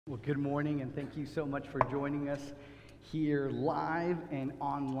Well, good morning, and thank you so much for joining us here live and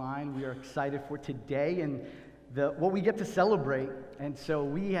online. We are excited for today and what we get to celebrate. And so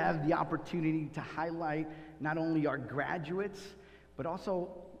we have the opportunity to highlight not only our graduates, but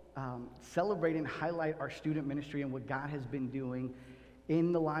also celebrate and highlight our student ministry and what God has been doing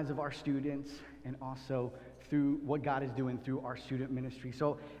in the lives of our students, and also through what God is doing through our student ministry.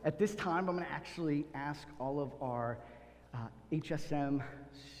 So at this time, I'm going to actually ask all of our HSM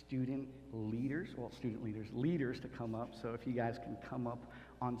student leaders to come up. So if you guys can come up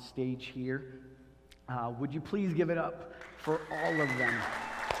on stage here, would you please give it up for all of them?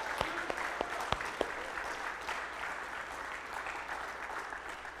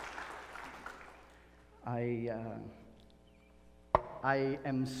 I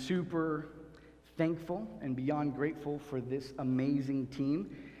am super thankful and beyond grateful for this amazing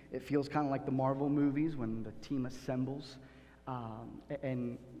team. It feels kind of like the Marvel movies when the team assembles.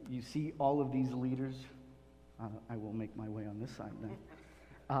 And you see all of these leaders. I will make my way on this side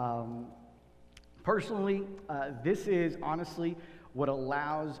then. Personally, this is honestly what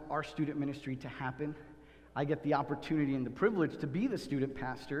allows our student ministry to happen. I get the opportunity and the privilege to be the student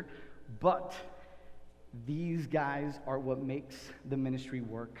pastor, but these guys are what makes the ministry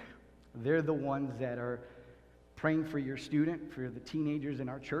work. They're the ones that are praying for your student, for the teenagers in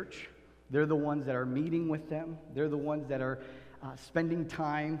our church. They're the ones that are meeting with them. They're the ones that are spending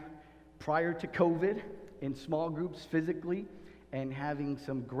time prior to COVID in small groups physically and having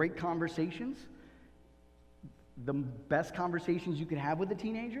some great conversations. The best conversations you can have with a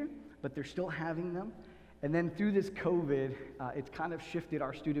teenager, but they're still having them. And then through this COVID, it's kind of shifted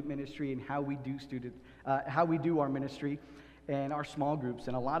our student ministry and how we do our ministry and our small groups.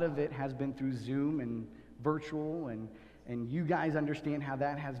 And a lot of it has been through Zoom and virtual, and you guys understand how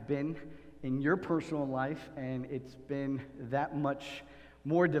that has been in your personal life, and it's been that much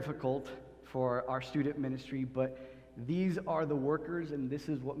more difficult for our student ministry. But these are the workers, and this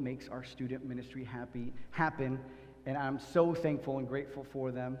is what makes our student ministry happen. And I'm so thankful and grateful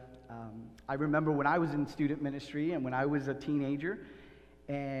for them. I remember when I was in student ministry and when I was a teenager,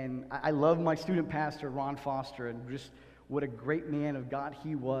 and I love my student pastor, Ron Foster, and just what a great man of God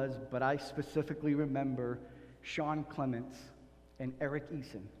he was. But I specifically remember Sean Clements and Eric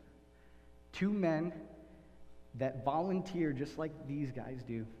Eason, two men that volunteered just like these guys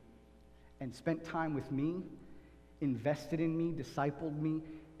do and spent time with me, invested in me, discipled me.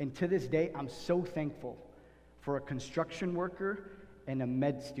 And to this day, I'm so thankful for a construction worker and a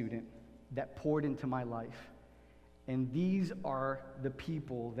med student that poured into my life. And these are the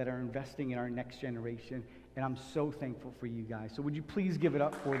people that are investing in our next generation, and I'm so thankful for you guys. So would you please give it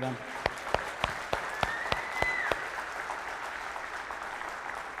up for them?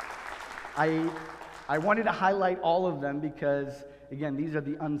 I wanted to highlight all of them because, again, these are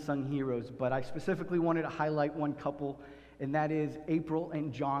the unsung heroes, but I specifically wanted to highlight one couple, and that is April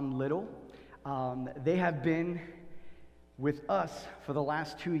and John Little. They have been with us for the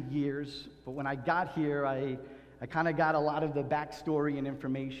last 2 years, but when I got here, I kind of got a lot of the backstory and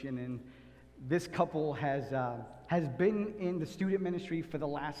information, and this couple has been in the student ministry for the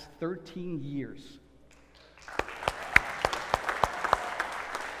last 13 years.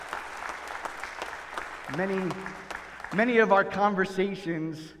 Many of our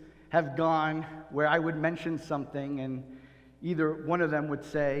conversations have gone where I would mention something, and either one of them would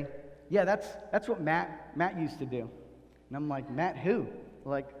say, "Yeah, that's what Matt used to do." And I'm like, "Matt who?"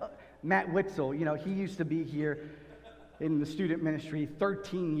 Like, Matt Witzel, he used to be here in the student ministry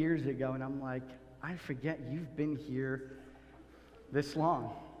 13 years ago. And I'm like, I forget you've been here this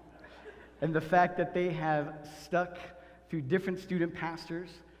long. And the fact that they have stuck through different student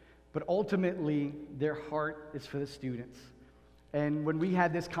pastors, but ultimately their heart is for the students. And when we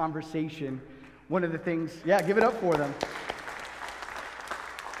had this conversation, one of the things, yeah, give it up for them.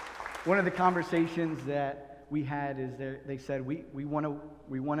 One of the conversations that we had is they said, we want to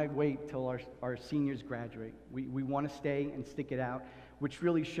wait till our seniors graduate. We want to stay and stick it out, which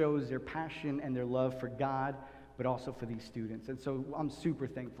really shows their passion and their love for God, but also for these students. And so I'm super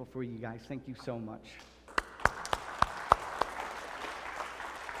thankful for you guys. Thank you so much.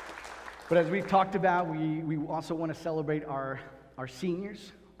 But as we've talked about, we also want to celebrate our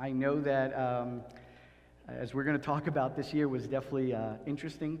seniors. I know that as we're going to talk about, this year was definitely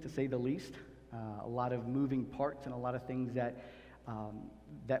interesting, to say the least. A lot of moving parts and a lot of things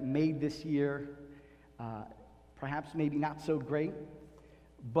that made this year perhaps maybe not so great,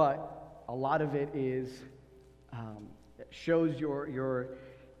 but a lot of it shows your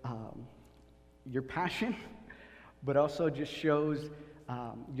passion, but also just shows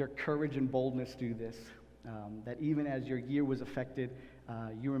your courage and boldness through this. That even as your year was affected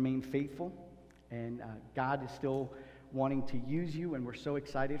you remain faithful, and God is still wanting to use you, and we're so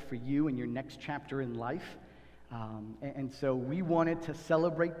excited for you and your next chapter in life. And so we wanted to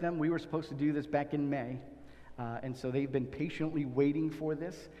celebrate them. We were supposed to do this back in May, and so they've been patiently waiting for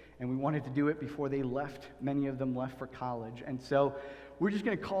this, and we wanted to do it before they left. Many of them left for college. And so we're just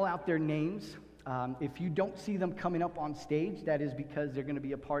going to call out their names. If you don't see them coming up on stage, that is because they're going to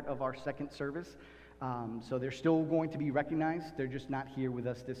be a part of our second service. So they're still going to be recognized. They're just not here with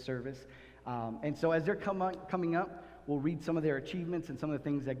us this service. And so as they're coming up, we'll read some of their achievements and some of the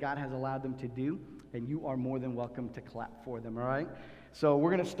things that God has allowed them to do. And you are more than welcome to clap for them, all right? So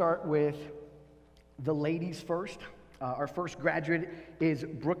we're going to start with the ladies first. Our first graduate is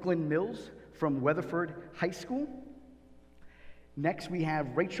Brooklyn Mills from Weatherford High School. Next, we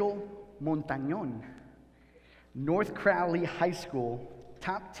have Rachel Montañón, North Crowley High School,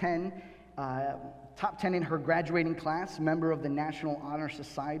 top 10 in her graduating class, member of the National Honor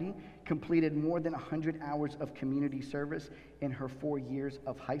Society, completed more than 100 hours of community service in her 4 years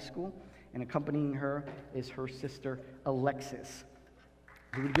of high school. And accompanying her is her sister, Alexis.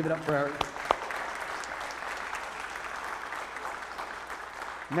 We would give it up for her.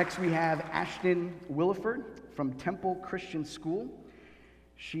 Next, we have Ashton Williford from Temple Christian School.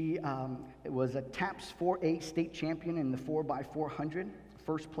 She was a TAPS 4A state champion in the 4x400,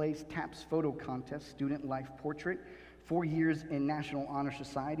 first place TAPS photo contest, student life portrait, 4 years in National Honor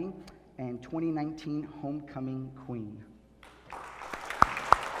Society, and 2019 homecoming queen.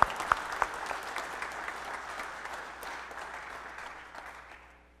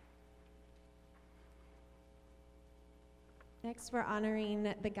 Next, we're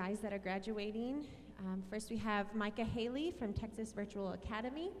honoring the guys that are graduating. First, we have Micah Haley from Texas Virtual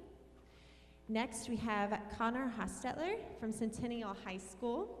Academy. Next, we have Connor Hostetler from Centennial High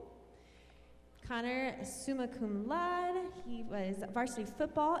School. Connor, summa cum laude. He was varsity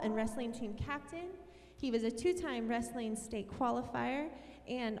football and wrestling team captain. He was a 2-time wrestling state qualifier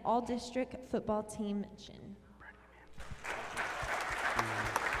and all-district football team mention.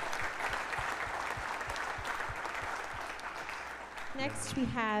 Next, we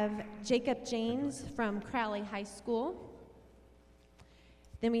have Jacob James from Crowley High School.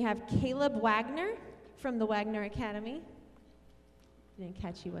 Then we have Caleb Wagner from the Wagner Academy. Didn't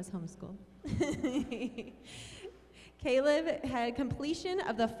catch he was homeschooled. Caleb had completion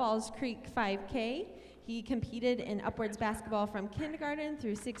of the Falls Creek 5K. He competed in upwards basketball from kindergarten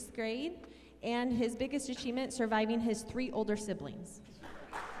through 6th grade, and his biggest achievement, surviving his 3 older siblings.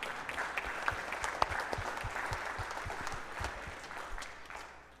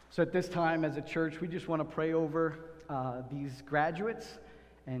 So at this time, as a church, we just want to pray over these graduates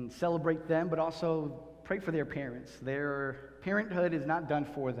and celebrate them, but also pray for their parents. Their parenthood is not done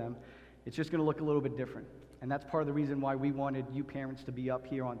for them. It's just going to look a little bit different. And that's part of the reason why we wanted you parents to be up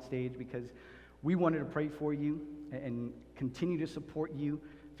here on stage, because we wanted to pray for you and continue to support you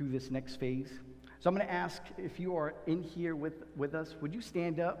through this next phase. So I'm going to ask, if you are in here with us, would you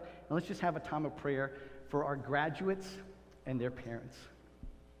stand up and let's just have a time of prayer for our graduates and their parents.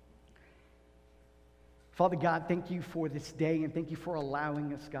 Father God, thank you for this day, and thank you for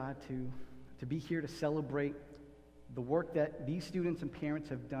allowing us, God, to be here to celebrate the work that these students and parents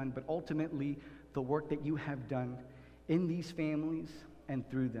have done, but ultimately the work that you have done in these families and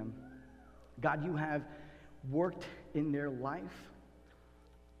through them. God, you have worked in their life.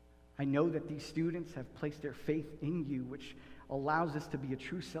 I know that these students have placed their faith in you, which allows this to be a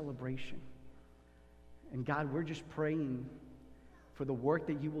true celebration. And God, we're just praying for the work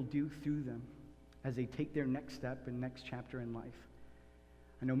that you will do through them as they take their next step and next chapter in life.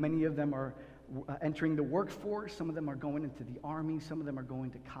 I know many of them are entering the workforce. Some of them are going into the army. Some of them are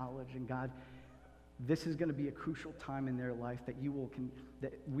going to college. And God, this is going to be a crucial time in their life that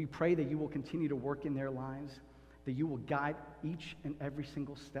that we pray that you will continue to work in their lives, that you will guide each and every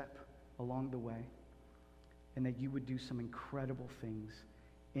single step along the way, and that you would do some incredible things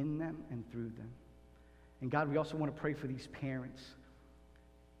in them and through them. And God, we also want to pray for these parents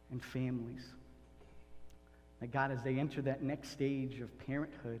and families. That God, as they enter that next stage of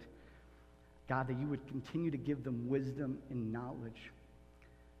parenthood, God, that you would continue to give them wisdom and knowledge.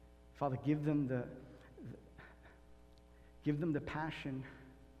 Father, give them the passion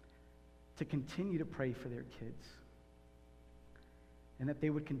to continue to pray for their kids, and that they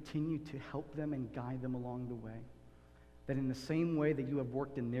would continue to help them and guide them along the way. That in the same way that you have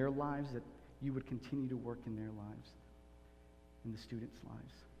worked in their lives, that you would continue to work in their lives, in the students'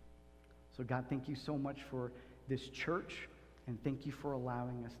 lives. So God, thank you so much for this church, and thank you for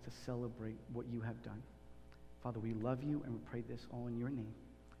allowing us to celebrate what you have done. Father, we love you, and we pray this all in your name.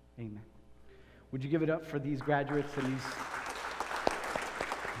 Amen. Would you give it up for these graduates and these...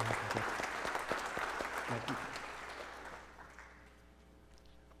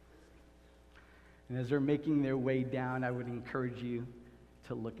 as they're making their way down, I would encourage you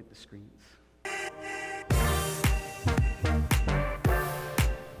to look at the screens.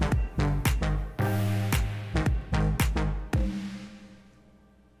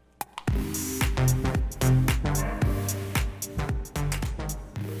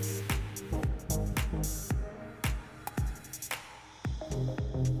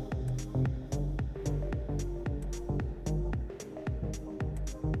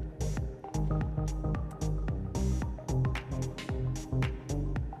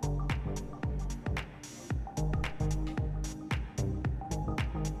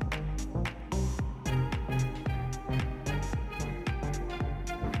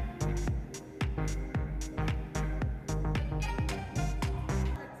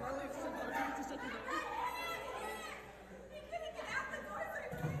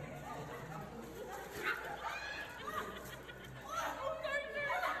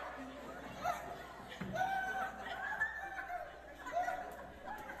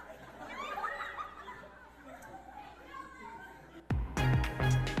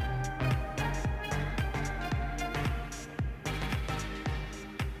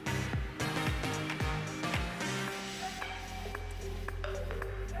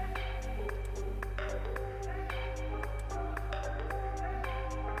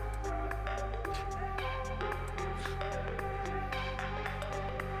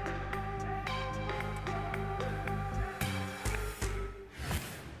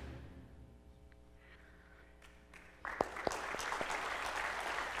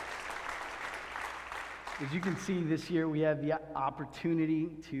 As you can see, this year we have the opportunity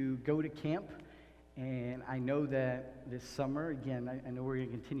to go to camp, and I know that this summer, again, I know we're going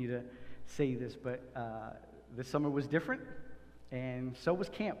to continue to say this, but this summer was different, and so was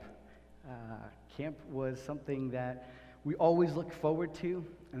camp. Camp was something that we always look forward to,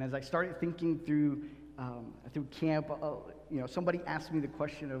 and as I started thinking through camp, somebody asked me the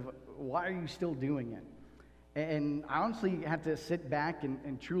question of, why are you still doing it? And I honestly had to sit back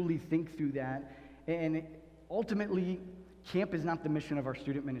and truly think through that. And ultimately, camp is not the mission of our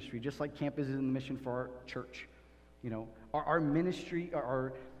student ministry, just like camp isn't the mission for our church. Our ministry,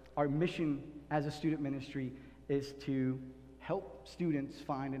 our mission as a student ministry is to help students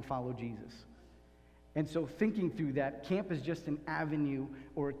find and follow Jesus. And so thinking through that, camp is just an avenue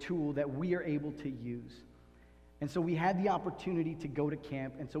or a tool that we are able to use. And so we had the opportunity to go to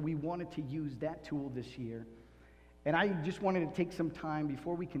camp, and so we wanted to use that tool this year. And I just wanted to take some time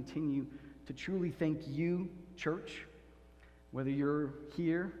before we continue to truly thank you, church, whether you're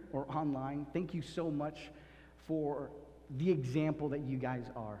here or online. Thank you so much for the example that you guys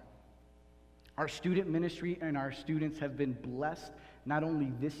are. Our student ministry and our students have been blessed not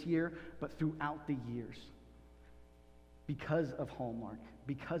only this year, but throughout the years because of Hallmark,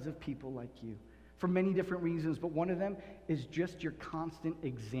 because of people like you, for many different reasons, but one of them is just your constant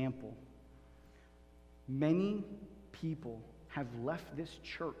example. Many people have left this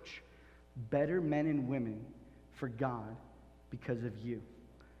church better men and women for God because of you,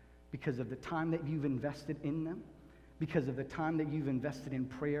 because of the time that you've invested in them, because of the time that you've invested in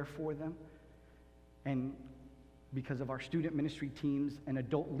prayer for them, and because of our student ministry teams and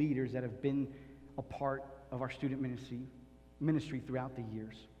adult leaders that have been a part of our student ministry throughout the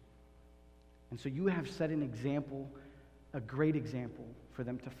years. And so you have set an example, a great example for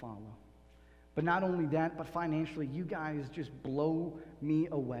them to follow. But not only that, but financially, you guys just blow me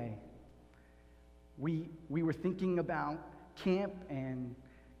away. We were thinking about camp, and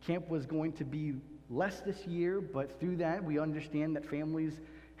camp was going to be less this year, but through that, we understand that families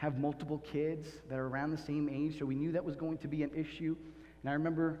have multiple kids that are around the same age, so we knew that was going to be an issue. And I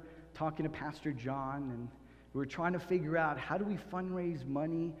remember talking to Pastor John, and we were trying to figure out, how do we fundraise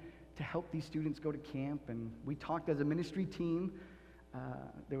money to help these students go to camp? And we talked as a ministry team.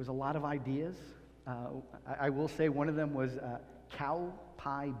 There was a lot of ideas. I will say one of them was cow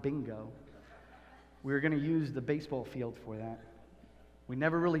pie bingo. We were going to use the baseball field for that. We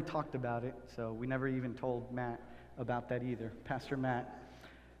never really talked about it, so we never even told Matt about that either, Pastor Matt.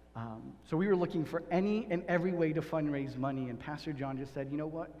 So we were looking for any and every way to fundraise money, and Pastor John just said, you know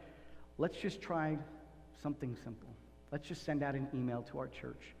what? Let's just try something simple. Let's just send out an email to our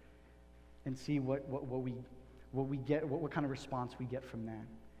church and see what we get, what kind of response we get from that.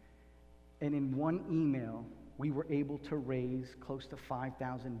 And in one email, we were able to raise close to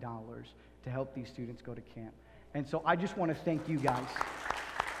 $5,000 to help these students go to camp. And so I just want to thank you guys.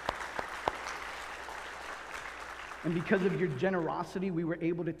 And because of your generosity, we were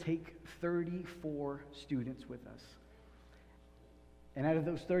able to take 34 students with us. And out of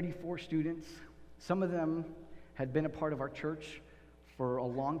those 34 students, some of them had been a part of our church for a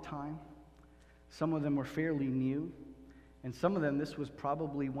long time. Some of them were fairly new. And some of them, this was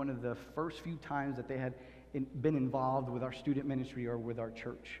probably one of the first few times that they had been involved with our student ministry or with our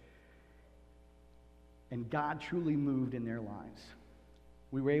church. And God truly moved in their lives.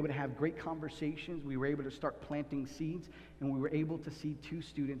 We were able to have great conversations. We were able to start planting seeds. And we were able to see 2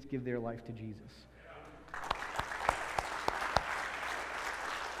 students give their life to Jesus.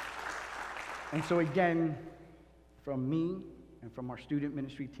 And so again, from me and from our student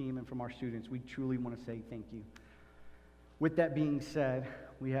ministry team and from our students, we truly want to say thank you. With that being said,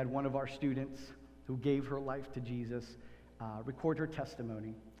 we had one of our students who gave her life to Jesus record her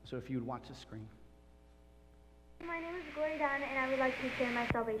testimony. So if you would watch the screen. My name is Glory Dunn, and I would like to share my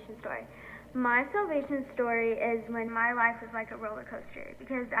salvation story. My salvation story is when my life was like a roller coaster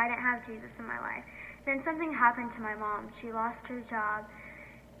because I didn't have Jesus in my life. Then something happened to my mom. She lost her job,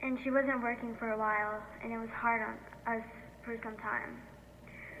 and she wasn't working for a while, and it was hard on us for some time.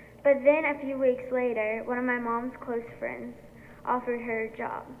 But then a few weeks later, one of my mom's close friends offered her a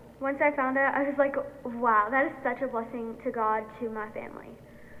job. Once I found out, I was like, wow, that is such a blessing to God, to my family.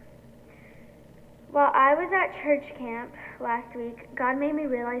 While I was at church camp last week, God made me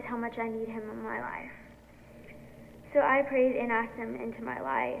realize how much I need Him in my life. So I prayed and asked Him into my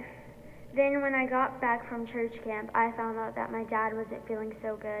life. Then when I got back from church camp, I found out that my dad wasn't feeling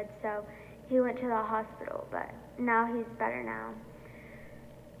so good, so he went to the hospital, but now he's better now.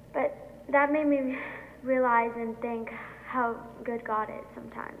 But that made me realize and think how good God is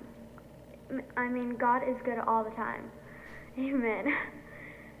sometimes. I mean, God is good all the time. Amen.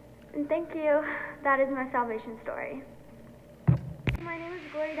 And thank you. That is my salvation story. My name is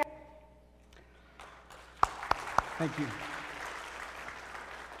Glory. Thank you.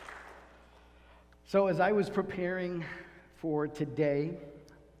 So as I was preparing for today,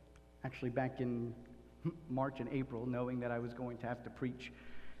 actually back in March and April, knowing that I was going to have to preach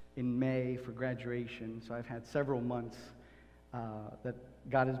in May for graduation, so I've had several months that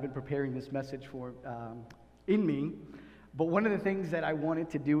God has been preparing this message for in me. But one of the things that I wanted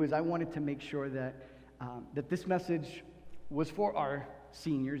to do is I wanted to make sure that that this message was for our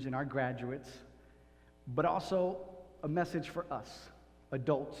seniors and our graduates, but also a message for us,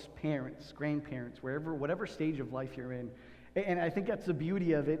 adults, parents, grandparents, whatever stage of life you're in. And I think that's the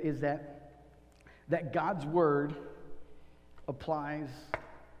beauty of it, is that God's word applies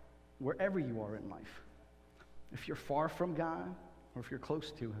wherever you are in life. If you're far from God or if you're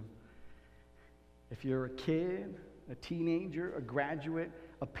close to Him. If you're a kid, a teenager, a graduate,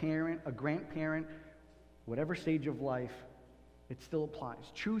 a parent, a grandparent, whatever stage of life, it still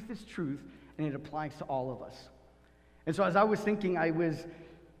applies. Truth is truth, and it applies to all of us. And so as I was thinking, I was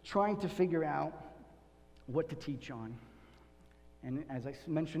trying to figure out what to teach on. And as I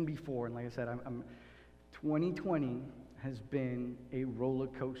mentioned before, and like I said, 2020 has been a roller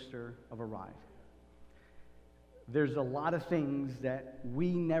coaster of a ride. There's a lot of things that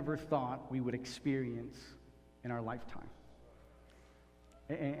we never thought we would experience in our lifetime.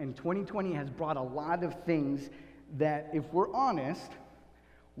 And 2020 has brought a lot of things that, if we're honest,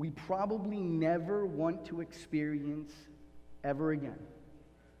 we probably never want to experience ever again.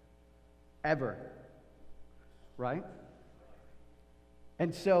 Ever. Right?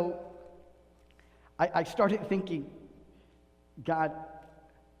 And so I started thinking, God,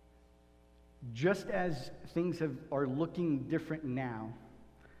 just as things are looking different now,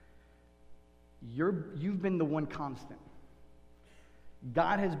 you've been the one constant.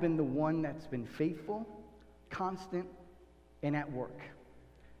 God has been the one that's been faithful, constant, and at work.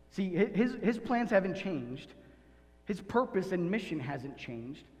 See, his plans haven't changed. His purpose and mission hasn't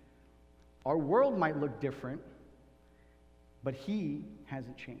changed. Our world might look different, but He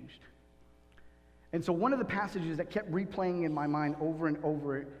hasn't changed. And so one of the passages that kept replaying in my mind over and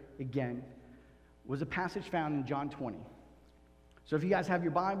over again was a passage found in John 20. So if you guys have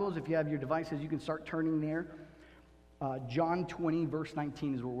your Bibles, if you have your devices, you can start turning there. John 20, verse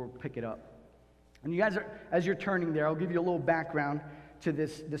 19 is where we'll pick it up. And you guys, as you're turning there, I'll give you a little background to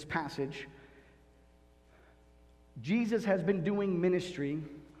this passage. Jesus has been doing ministry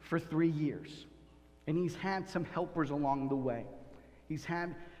for 3 years, and He's had some helpers along the way. He's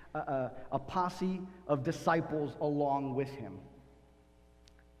had a posse of disciples along with Him.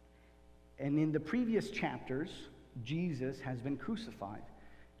 And in the previous chapters, Jesus has been crucified.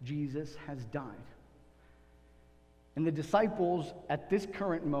 Jesus has died. And the disciples at this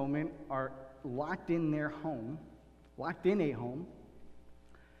current moment are locked in a home,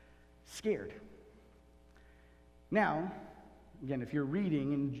 scared. Now, again, if you're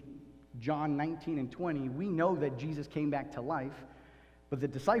reading in John 19 and 20, we know that Jesus came back to life, but the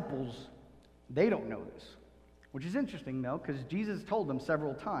disciples, they don't know this, which is interesting, though, because Jesus told them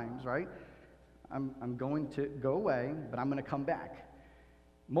several times, right? I'm going to go away, but I'm going to come back.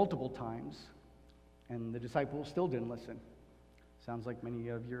 Multiple times, and the disciples still didn't listen. Sounds like many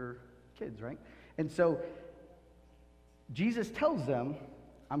of your kids, right? And so Jesus tells them,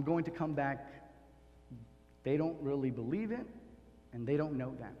 I'm going to come back. They don't really believe it, and they don't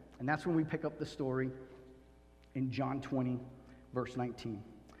know that. And that's when we pick up the story in John 20, verse 19. And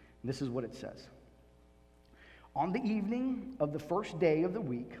this is what it says. On the evening of the first day of the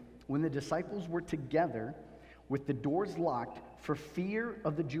week, when the disciples were together with the doors locked for fear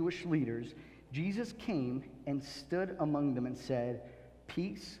of the Jewish leaders, Jesus came and stood among them and said,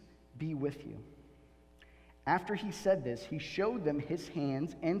 "Peace be with you." After he said this, he showed them his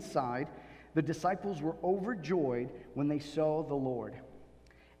hands and side. The disciples were overjoyed when they saw the Lord.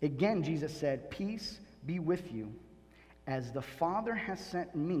 Again, Jesus said, "Peace be with you. As the Father has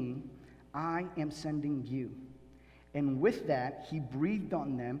sent me, I am sending you." And with that, he breathed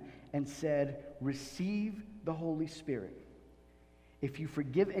on them and said, "Receive the Holy Spirit. If you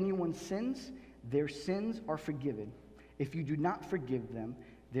forgive anyone's sins, their sins are forgiven. If you do not forgive them,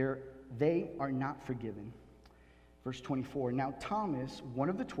 they are not forgiven." Verse 24, now Thomas, one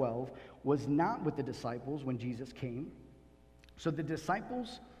of the 12, was not with the disciples when Jesus came. So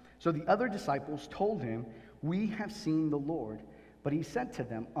the other disciples told him, "We have seen the Lord." But he said to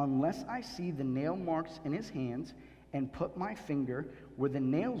them, "Unless I see the nail marks in his hands, and put my finger where the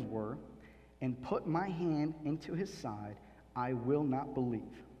nails were, and put my hand into his side, I will not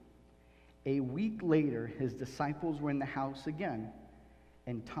believe." A week later, his disciples were in the house again,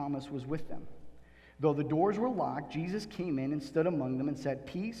 and Thomas was with them. Though the doors were locked, Jesus came in and stood among them and said,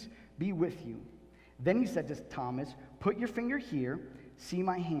 "Peace be with you." Then he said to Thomas, "Put your finger here, see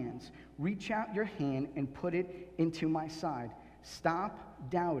my hands. Reach out your hand and put it into my side. Stop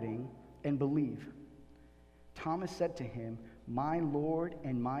doubting and believe." Thomas said to him, "My Lord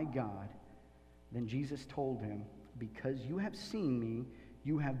and my God." Then Jesus told him, "Because you have seen me,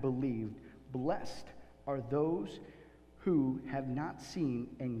 you have believed. Blessed are those who have not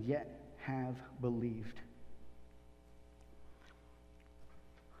seen and yet have believed."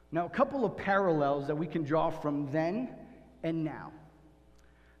 Now, a couple of parallels that we can draw from then and now.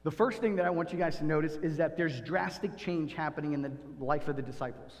 The first thing that I want you guys to notice is that there's drastic change happening in the life of the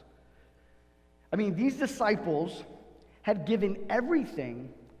disciples. I mean, these disciples had given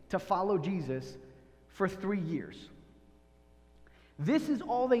everything to follow Jesus for 3 years. This is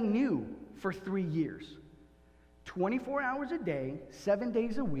all they knew for 3 years. 24 hours a day, 7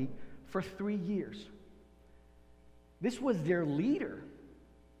 days a week, for 3 years. This was their leader.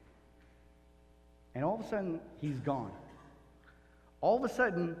 And all of a sudden, he's gone. All of a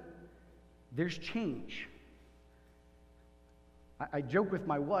sudden, there's change. I joke with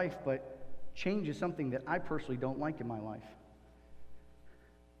my wife, but change is something that I personally don't like in my life.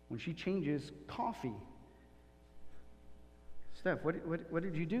 When she changes coffee. Steph, what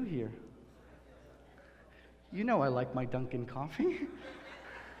did you do here? You know I like my Dunkin' coffee.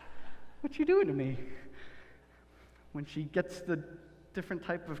 What you doing to me? When she gets the different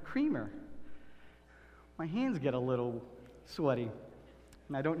type of creamer, my hands get a little sweaty,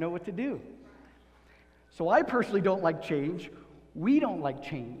 and I don't know what to do. So I personally don't like change. We don't like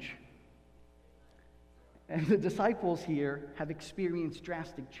change. And the disciples here have experienced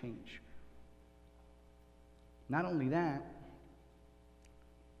drastic change. Not only that,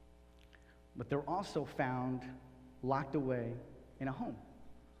 but they're also found locked away in a home.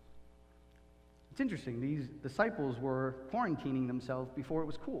 It's interesting, these disciples were quarantining themselves before it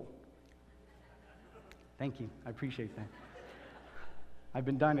was cool. Thank you, I appreciate that. I've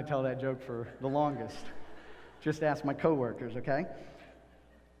been dying to tell that joke for the longest. Just ask my coworkers, okay?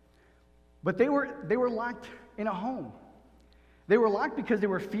 But they were locked in a home. They were locked because they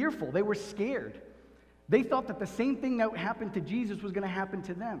were fearful. They were scared. They thought that the same thing that happened to Jesus was going to happen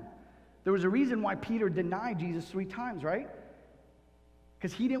to them. There was a reason why Peter denied Jesus 3 times, right?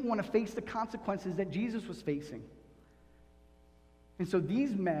 Because he didn't want to face the consequences that Jesus was facing. And so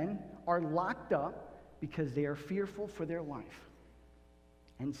these men are locked up because they are fearful for their life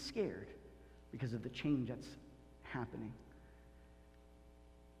and scared because of the change that's happening.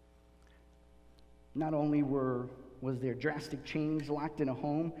 Not only was there drastic change, locked in a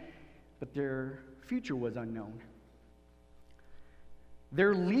home, but their future was unknown.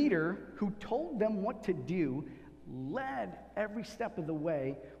 Their leader, who told them what to do, led every step of the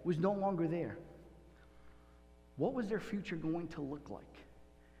way, was no longer there. What was their future going to look like?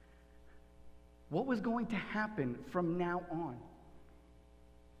 What was going to happen from now on?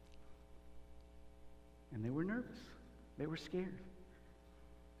 And they were nervous. They were scared.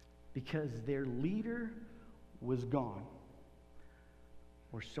 Because their leader was gone.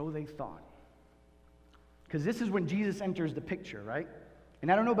 Or so they thought. Because this is when Jesus enters the picture, right? And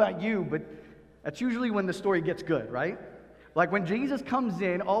I don't know about you, but that's usually when the story gets good, right? Like when Jesus comes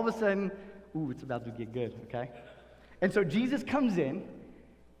in, all of a sudden, ooh, it's about to get good, okay? And so Jesus comes in,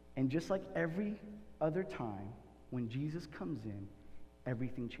 and just like every other time, when Jesus comes in,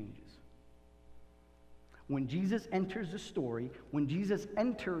 everything changes. When Jesus enters the story, when Jesus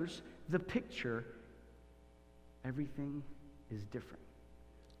enters the picture, everything is different,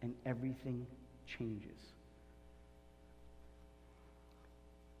 and everything changes.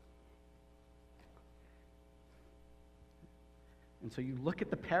 And so you look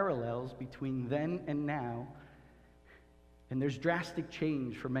at the parallels between then and now, and there's drastic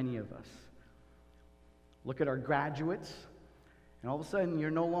change for many of us. Look at our graduates, and all of a sudden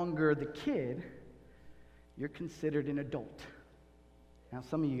you're no longer the kid, you're considered an adult. Now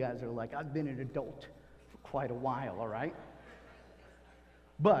some of you guys are like, I've been an adult for quite a while, all right?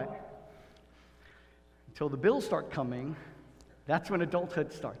 But until the bills start coming, that's when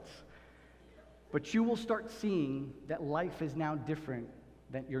adulthood starts. But you will start seeing that life is now different,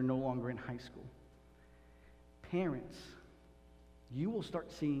 that you're no longer in high school. Parents, you will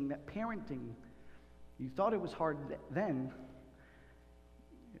start seeing that parenting, you thought it was hard then,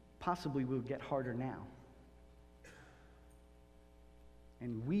 it possibly will get harder now.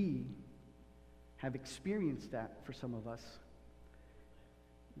 And we have experienced that for some of us.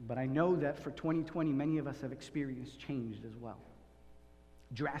 But I know that for 2020, many of us have experienced change as well.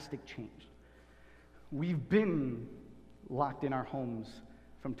 Drastic change. We've been locked in our homes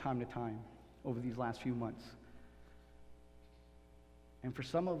from time to time over these last few months. And for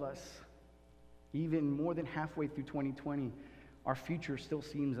some of us, even more than halfway through 2020, our future still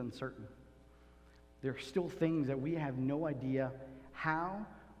seems uncertain. There are still things that we have no idea how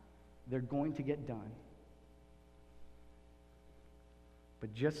they're going to get done.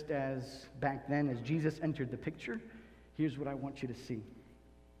 But just as back then, as Jesus entered the picture, here's what I want you to see.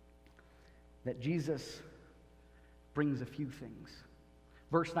 That Jesus brings a few things.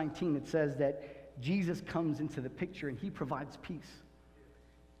 Verse 19, it says that Jesus comes into the picture and he provides peace.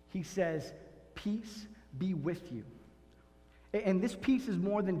 He says, peace be with you. And this peace is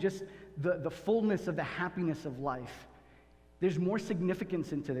more than just the fullness of the happiness of life. There's more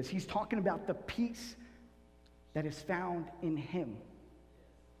significance into this. He's talking about the peace that is found in him.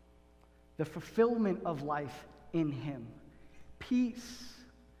 The fulfillment of life in him. Peace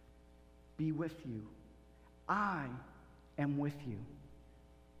be with you. I am with you.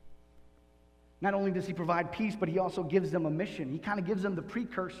 Not only does he provide peace, but he also gives them a mission. He kind of gives them the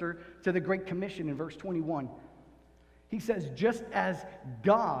precursor to the Great Commission in verse 21. He says, just as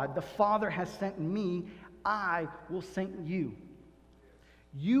God, the Father, has sent me, I will send you.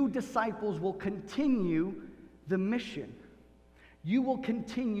 You disciples will continue the mission. You will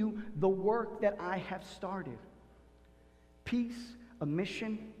continue the work that I have started. Peace, a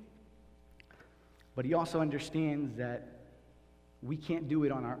mission. But he also understands that we can't do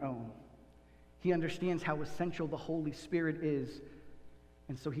it on our own. He understands how essential the Holy Spirit is,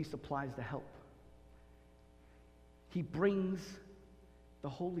 and so he supplies the help. He brings the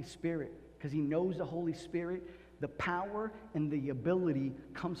Holy Spirit because he knows the Holy Spirit, the power and the ability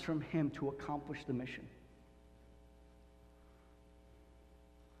comes from him to accomplish the mission.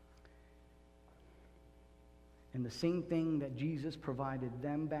 And the same thing that Jesus provided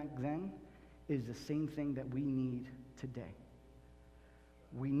them back then is the same thing that we need today.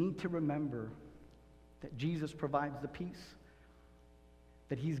 We need to remember that Jesus provides the peace,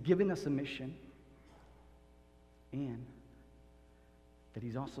 that he's given us a mission, and that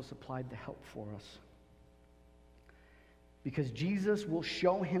he's also supplied the help for us. Because Jesus will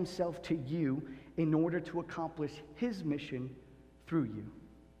show himself to you in order to accomplish his mission through you.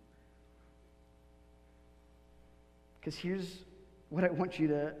 Because here's what I want you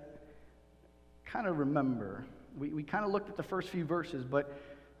to kind of remember. We kind of looked at the first few verses, but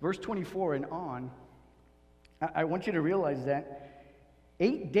verse 24 and on, I want you to realize that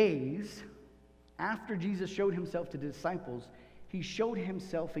 8 days after Jesus showed himself to the disciples, he showed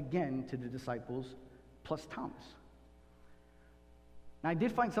himself again to the disciples plus Thomas. Now, I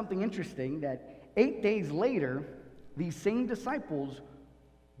did find something interesting that 8 days later, these same disciples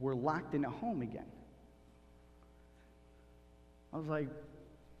were locked in a home again. I was like,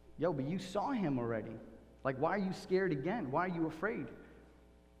 yo, but you saw him already. Like, why are you scared again? Why are you afraid?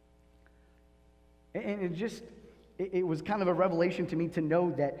 And it was kind of a revelation to me to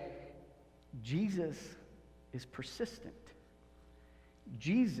know that Jesus is persistent.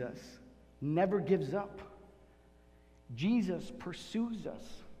 Jesus never gives up. Jesus pursues us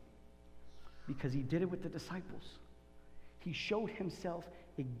because he did it with the disciples. He showed himself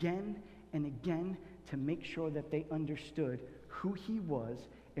again and again to make sure that they understood who he was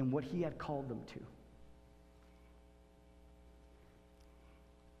and what he had called them to.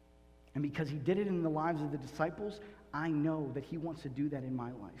 And because he did it in the lives of the disciples, I know that he wants to do that in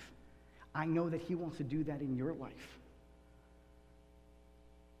my life. I know that he wants to do that in your life.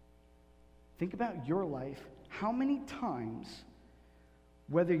 Think about your life. How many times,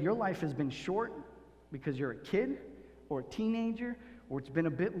 whether your life has been short because you're a kid or a teenager, or it's been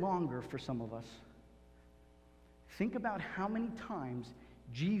a bit longer for some of us, think about how many times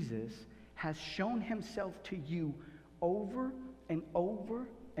Jesus has shown himself to you over and over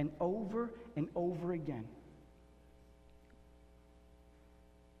and over and over again.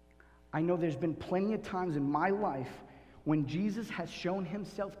 I know there's been plenty of times in my life when Jesus has shown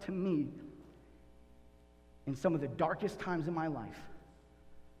himself to me in some of the darkest times in my life.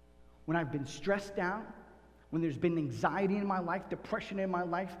 When I've been stressed out, when there's been anxiety in my life, depression in my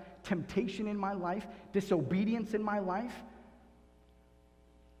life, temptation in my life, disobedience in my life.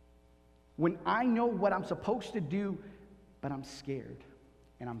 When I know what I'm supposed to do, but I'm scared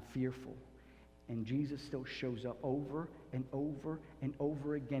and I'm fearful. And Jesus still shows up over and over and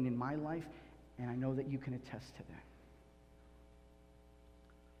over again in my life, and I know that you can attest to that.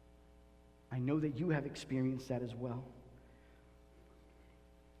 I know that you have experienced that as well.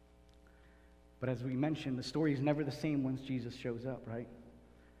 But as we mentioned, the story is never the same once Jesus shows up, right?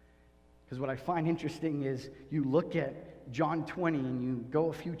 Because what I find interesting is you look at John 20 and you go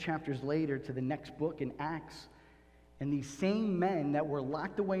a few chapters later to the next book in Acts, and these same men that were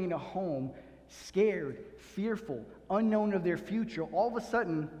locked away in a home, scared, fearful, unknown of their future, all of a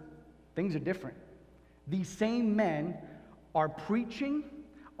sudden, things are different. These same men are preaching,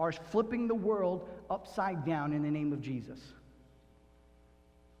 are flipping the world upside down in the name of Jesus.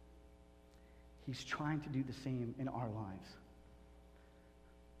 He's trying to do the same in our lives.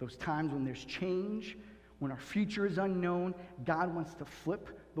 Those times when there's change, when our future is unknown, God wants to flip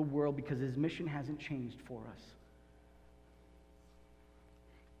the world because his mission hasn't changed for us.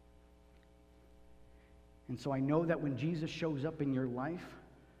 And so I know that when Jesus shows up in your life,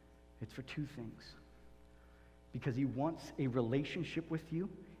 it's for two things. Because he wants a relationship with you,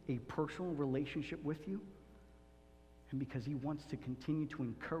 a personal relationship with you, and because he wants to continue to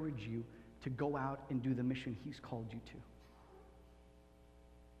encourage you to go out and do the mission he's called you to.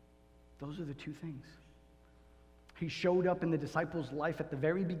 Those are the two things. He showed up in the disciples' life at the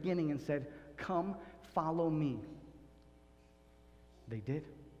very beginning and said, "Come, follow me." They did.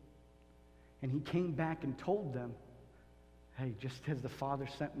 And he came back and told them, "Hey, just as the Father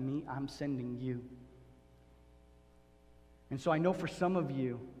sent me, I'm sending you." And so I know for some of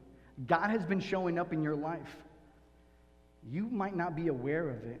you, God has been showing up in your life. You might not be aware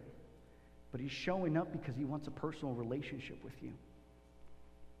of it, but he's showing up because he wants a personal relationship with you.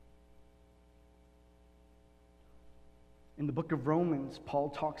 In the book of Romans, Paul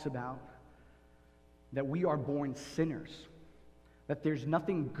talks about that we are born sinners, that there's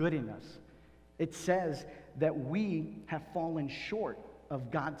nothing good in us. It says that we have fallen short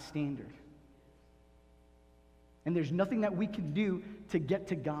of God's standard. And there's nothing that we can do to get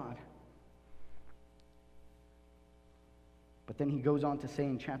to God. But then he goes on to say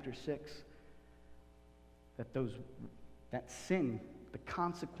in chapter 6 that sin, the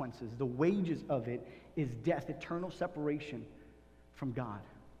consequences, the wages of it is death, eternal separation from God.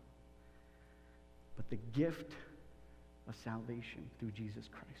 But the gift of salvation through Jesus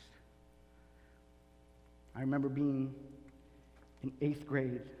Christ. I remember being in 8th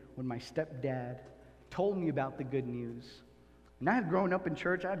grade when my stepdad told me about the good news. And I had grown up in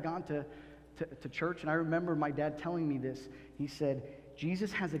church. I had gone to church, and I remember my dad telling me this. He said,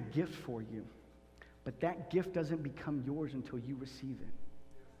 "Jesus has a gift for you, but that gift doesn't become yours until you receive it."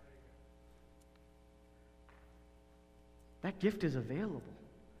 That gift is available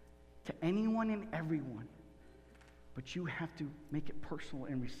to anyone and everyone, but you have to make it personal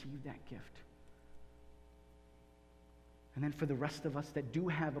and receive that gift. And then for the rest of us that do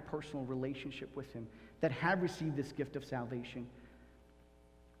have a personal relationship with him, that have received this gift of salvation,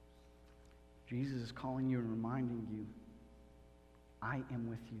 Jesus is calling you and reminding you, "I am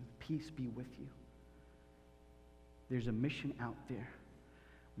with you. Peace be with you." There's a mission out there.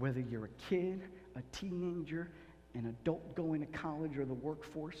 Whether you're a kid, a teenager, an adult going to college or the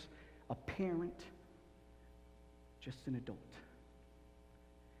workforce, a parent, just an adult.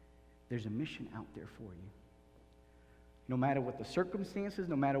 There's a mission out there for you. No matter what the circumstances,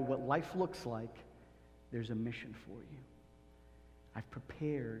 no matter what life looks like, there's a mission for you. I've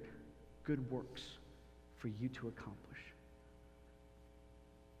prepared good works for you to accomplish.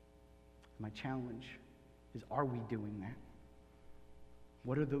 My challenge is, are we doing that?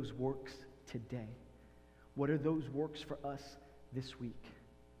 What are those works today? What are those works for us this week?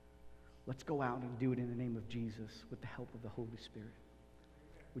 Let's go out and do it in the name of Jesus with the help of the Holy Spirit.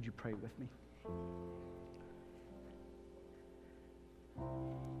 Would you pray with me?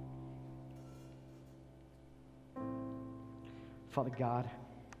 Father God,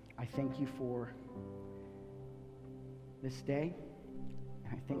 I thank you for this day,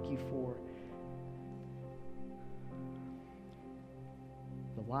 and I thank you for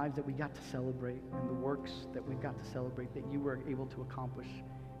the lives that we got to celebrate and the works that we got to celebrate that you were able to accomplish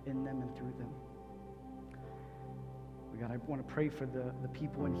in them and through them. God, I want to pray for the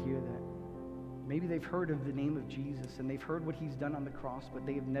people in here that maybe they've heard of the name of Jesus and they've heard what he's done on the cross, but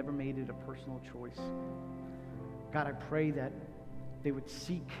they have never made it a personal choice. God, I pray that they would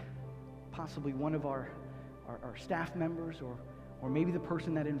seek possibly one of our staff members, or maybe the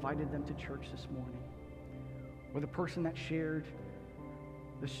person that invited them to church this morning, or the person that shared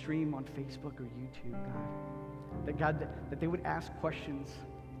the stream on Facebook or YouTube, God. That they would ask questions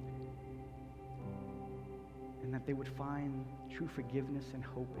and that they would find true forgiveness and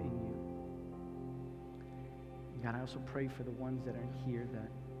hope in you. And God, I also pray for the ones that are in here that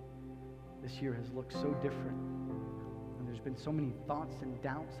this year has looked so different, and there's been so many thoughts and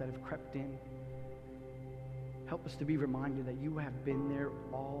doubts that have crept in. Help us to be reminded that you have been there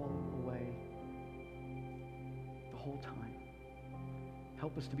all the way, the whole time.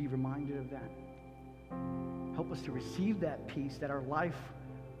 Help us to be reminded of that. Help us to receive that peace, that our life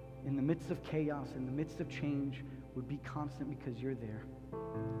in the midst of chaos, in the midst of change, would be constant because you're there.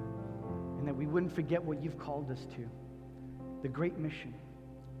 And that we wouldn't forget what you've called us to, the great mission,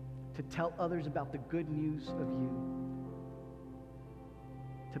 to tell others about the good news of you,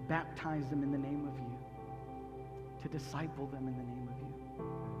 to baptize them in the name of you, to disciple them in the name of you.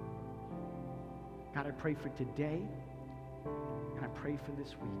 God, I pray for today, and I pray for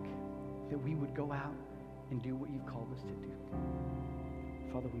this week, that we would go out and do what you've called us to do.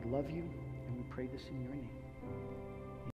 Father, we love you, and we pray this in your name.